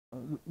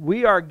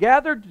We are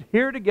gathered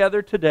here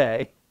together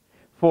today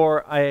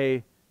for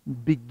a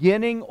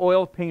beginning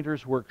oil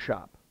painter's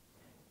workshop.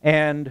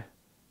 And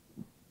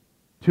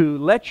to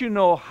let you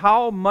know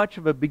how much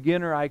of a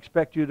beginner I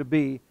expect you to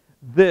be,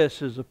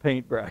 this is a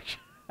paintbrush.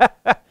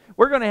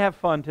 We're going to have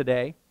fun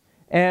today,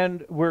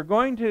 and we're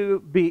going to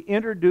be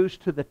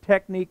introduced to the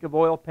technique of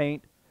oil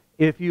paint.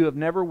 If you have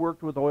never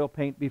worked with oil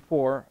paint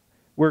before,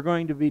 we're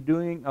going to be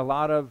doing a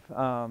lot of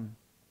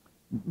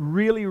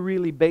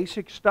really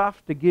basic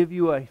stuff to give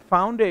you a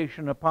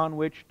foundation upon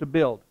which to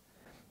build.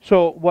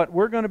 So what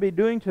we're going to be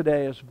doing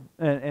today is,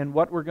 and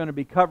what we're going to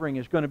be covering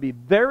is going to be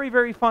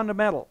very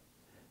fundamental.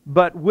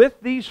 But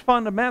with these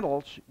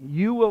fundamentals,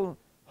 you will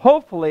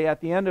hopefully at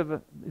the end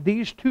of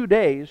these 2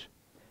 days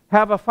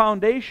have a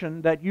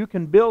foundation that you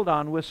can build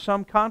on with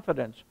some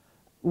confidence,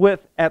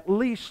 with at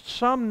least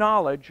some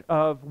knowledge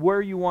of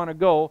where you want to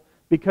go,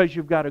 because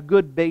you've got a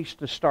good base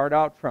to start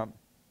out from.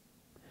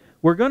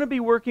 We're going to be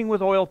working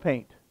with oil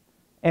paint.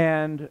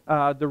 And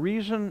the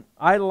reason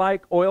I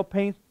like oil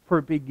paint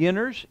for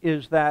beginners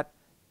is that,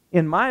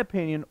 in my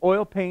opinion,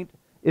 oil paint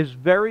is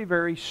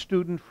very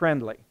student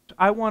friendly.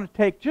 I want to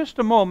take just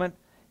a moment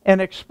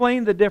and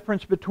explain the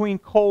difference between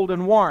cold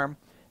and warm.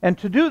 And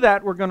to do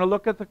that, we're going to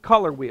look at the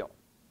color wheel.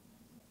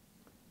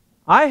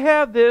 I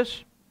have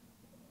this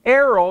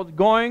arrow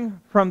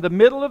going from the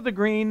middle of the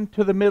green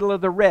to the middle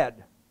of the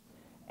red.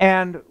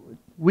 And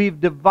we've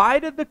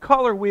divided the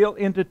color wheel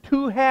into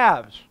 2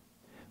 halves.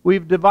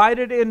 We've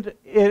divided it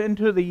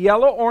into the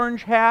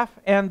yellow-orange half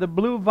and the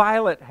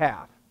blue-violet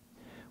half.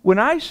 When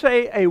I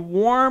say a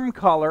warm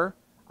color,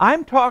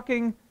 I'm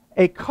talking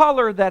a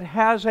color that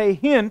has a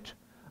hint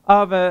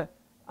of a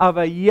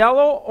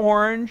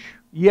yellow-orange,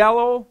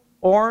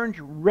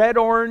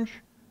 red-orange,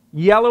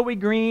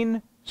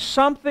 yellowy-green,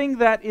 something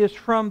that is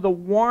from the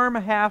warm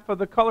half of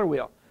the color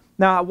wheel.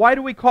 Now, why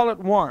do we call it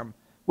warm?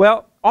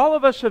 Well, all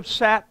of us have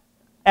sat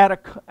at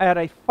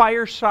a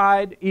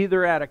fireside,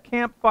 either at a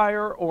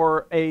campfire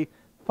or a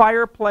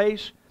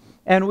fireplace,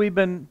 and we've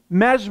been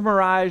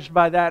mesmerized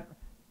by that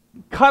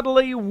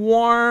cuddly,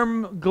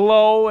 warm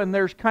glow, and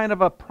there's kind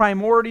of a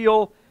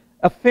primordial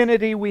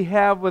affinity we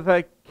have with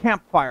a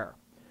campfire.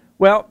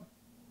 Well,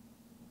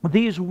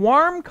 these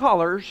warm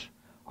colors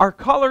are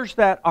colors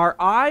that our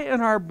eye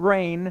and our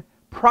brain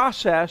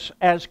process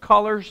as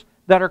colors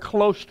that are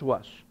close to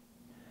us.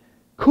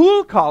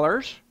 Cool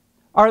colors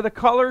are the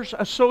colors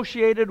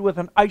associated with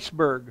an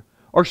iceberg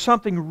or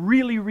something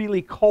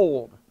really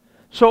cold.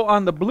 So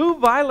on the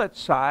blue-violet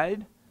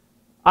side,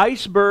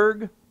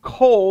 iceberg,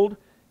 cold,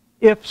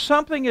 if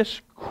something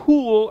is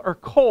cool or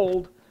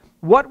cold,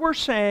 what we're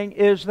saying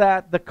is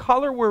that the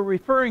color we're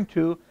referring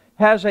to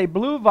has a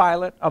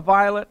blue-violet, a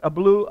violet, a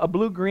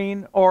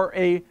blue-green, or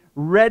a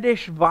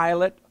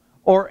reddish-violet,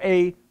 or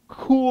a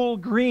cool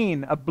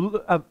green,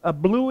 a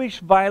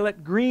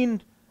bluish-violet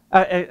green,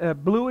 a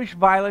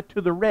bluish-violet to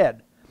the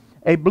red.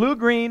 A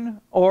blue-green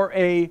or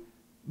a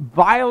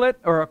violet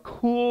or a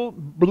cool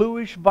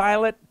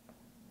bluish-violet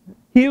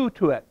hue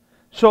to it.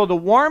 So the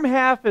warm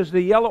half is the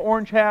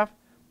yellow-orange half.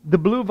 The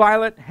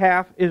blue-violet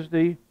half is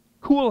the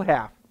cool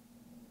half.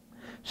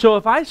 So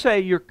if I say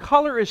your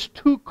color is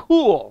too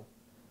cool,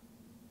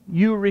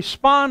 you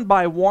respond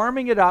by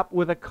warming it up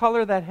with a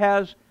color that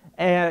has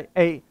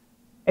a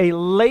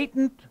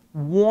latent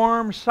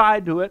warm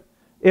side to it.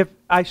 If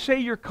I say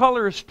your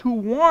color is too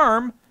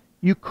warm,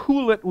 you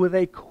cool it with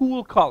a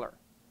cool color.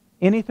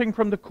 Anything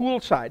from the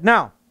cool side.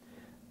 Now,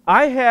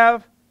 I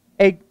have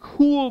a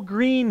cool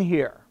green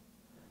here.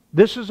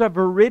 This is a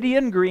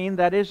viridian green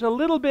that is a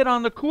little bit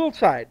on the cool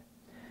side.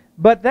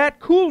 But that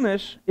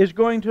coolness is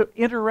going to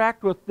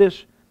interact with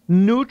this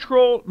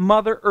neutral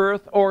Mother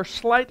Earth or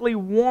slightly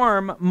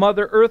warm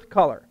Mother Earth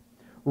color.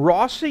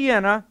 Raw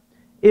sienna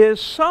is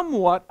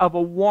somewhat of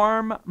a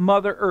warm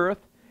Mother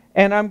Earth,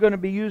 and I'm going to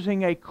be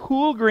using a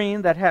cool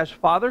green that has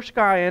Father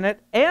Sky in it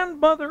and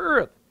Mother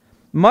Earth.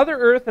 Mother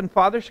Earth and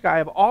Father Sky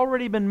have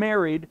already been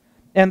married,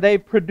 and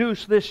they've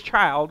produced this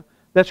child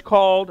that's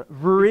called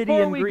viridian green.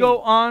 Before we go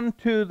on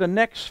to the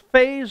next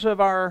phase of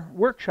our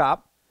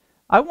workshop,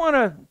 I want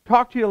to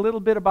talk to you a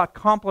little bit about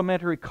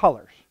complementary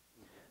colors.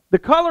 The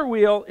color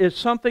wheel is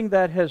something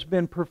that has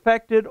been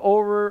perfected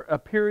over a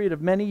period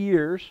of many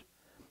years,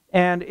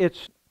 and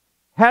it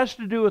has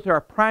to do with our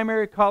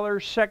primary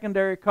colors,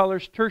 secondary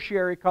colors,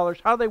 tertiary colors,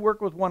 how they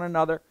work with one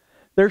another.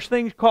 There's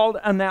things called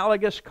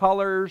analogous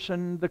colors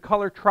and the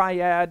color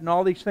triad and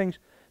all these things.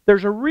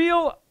 There's a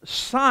real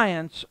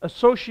science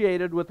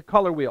associated with the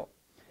color wheel.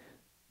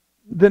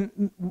 The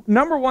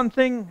number one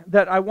thing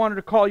that I wanted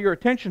to call your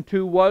attention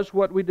to was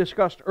what we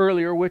discussed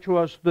earlier, which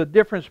was the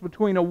difference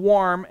between a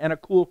warm and a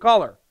cool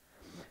color.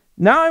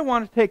 Now I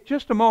want to take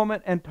just a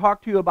moment and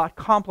talk to you about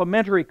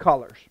complementary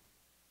colors.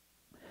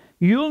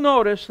 You'll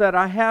notice that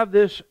I have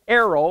this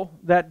arrow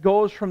that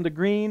goes from the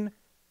green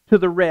to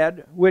the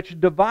red,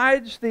 which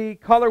divides the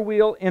color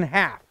wheel in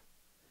half.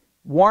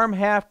 Warm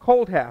half,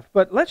 cold half.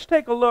 But let's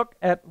take a look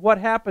at what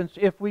happens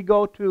if we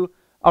go to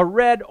a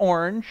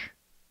red-orange.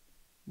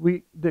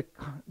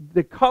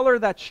 The color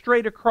that's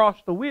straight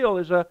across the wheel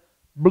is a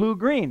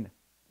blue-green.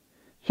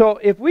 So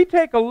if we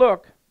take a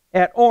look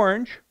at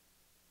orange,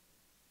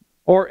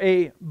 or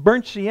a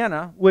burnt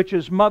sienna, which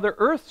is Mother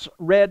Earth's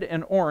red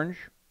and orange,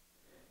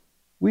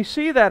 we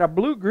see that a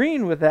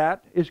blue-green with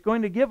that is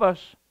going to give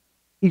us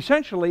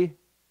essentially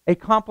a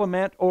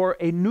complement or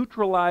a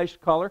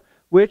neutralized color,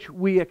 which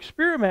we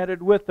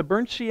experimented with the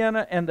burnt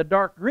sienna and the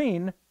dark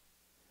green.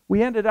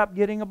 We ended up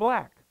getting a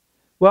black.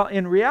 Well,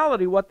 in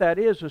reality, what that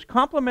is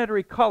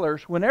complementary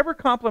colors. Whenever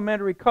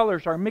complementary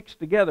colors are mixed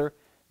together,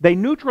 they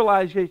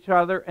neutralize each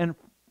other and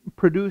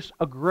produce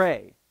a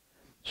gray.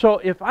 So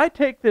if I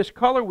take this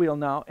color wheel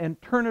now and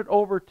turn it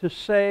over to,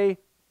 say,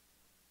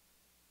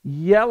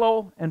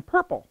 yellow and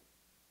purple,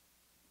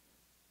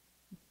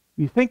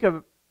 you think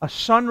of a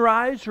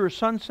sunrise or a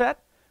sunset,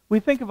 we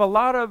think of a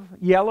lot of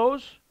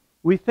yellows,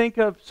 we think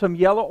of some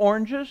yellow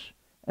oranges,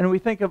 and we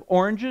think of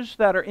oranges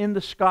that are in the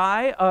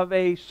sky of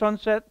a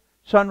sunset,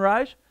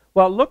 sunrise.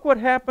 Well, look what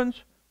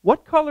happens.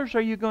 What colors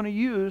are you going to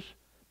use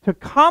to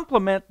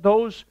complement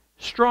those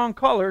strong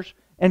colors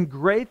and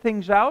gray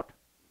things out?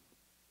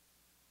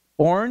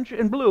 Orange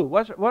and blue.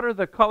 What are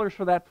the colors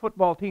for that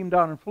football team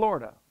down in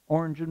Florida?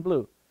 Orange and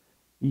blue.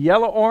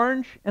 Yellow,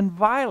 orange, and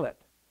violet.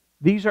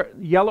 These are,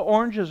 yellow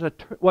orange is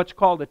what's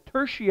called a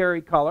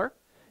tertiary color.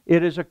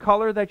 It is a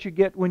color that you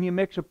get when you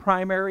mix a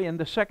primary and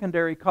the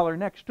secondary color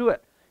next to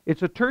it.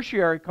 It's a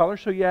tertiary color,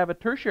 so you have a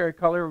tertiary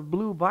color of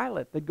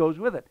blue-violet that goes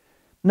with it.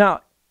 Now,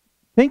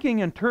 thinking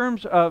in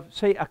terms of,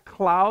 say, a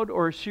cloud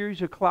or a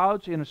series of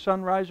clouds in a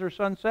sunrise or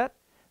sunset,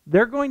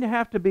 they're going to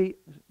have to be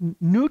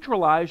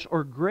neutralized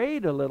or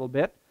grayed a little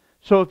bit.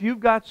 So if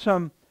you've got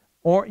some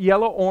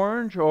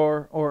yellow-orange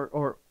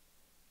or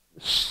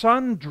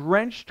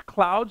sun-drenched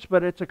clouds,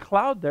 but it's a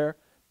cloud there,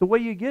 the way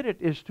you get it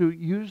is to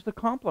use the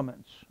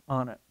complements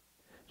on it.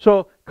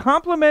 So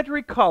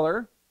complementary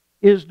color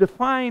is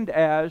defined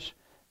as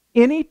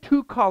any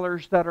two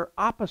colors that are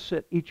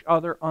opposite each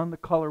other on the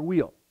color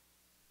wheel.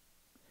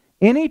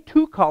 Any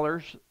two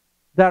colors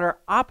that are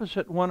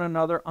opposite one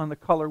another on the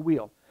color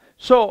wheel.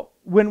 So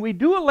when we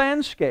do a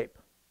landscape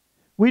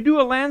with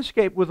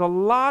a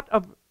lot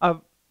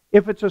of,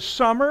 if it's a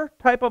summer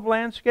type of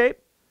landscape,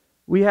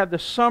 we have the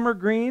summer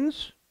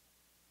greens.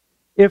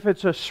 If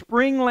it's a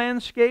spring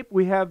landscape,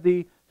 we have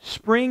the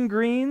spring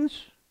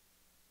greens.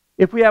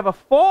 If we have a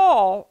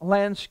fall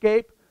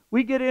landscape,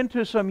 we get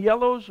into some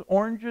yellows,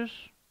 oranges,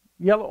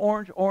 yellow,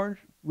 orange,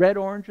 red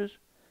oranges.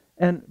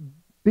 And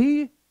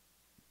be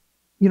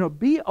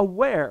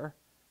aware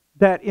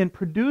that in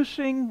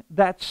producing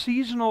that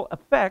seasonal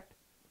effect,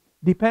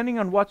 depending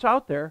on what's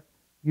out there,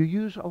 you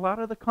use a lot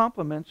of the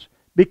complements,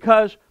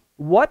 because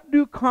what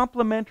do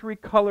complementary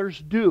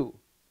colors do?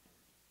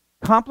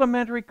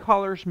 Complementary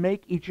colors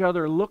make each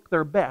other look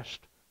their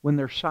best when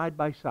they're side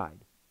by side.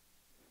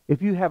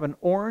 If you have an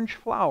orange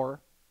flower,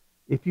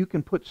 if you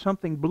can put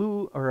something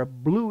blue or a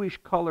bluish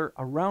color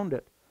around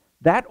it,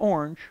 that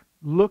orange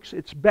looks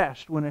its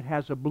best when it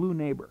has a blue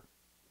neighbor.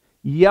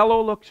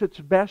 Yellow looks its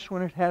best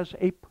when it has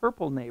a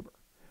purple neighbor.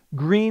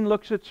 Green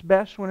looks its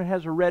best when it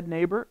has a red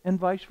neighbor, and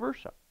vice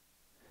versa.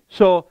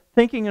 So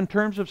thinking in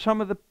terms of some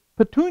of the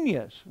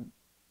petunias,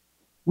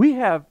 we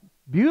have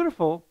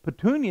beautiful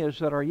petunias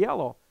that are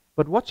yellow,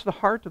 but what's the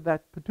heart of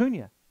that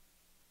petunia?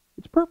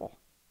 It's purple.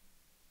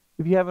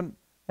 If you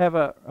have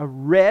a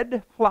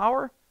red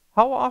flower,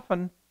 how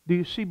often do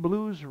you see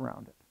blues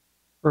around it?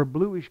 Or a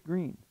bluish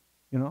green,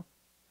 you know?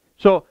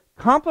 So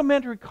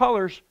complementary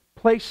colors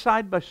placed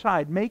side by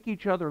side make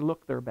each other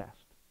look their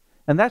best.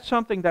 And that's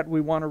something that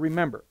we want to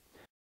remember.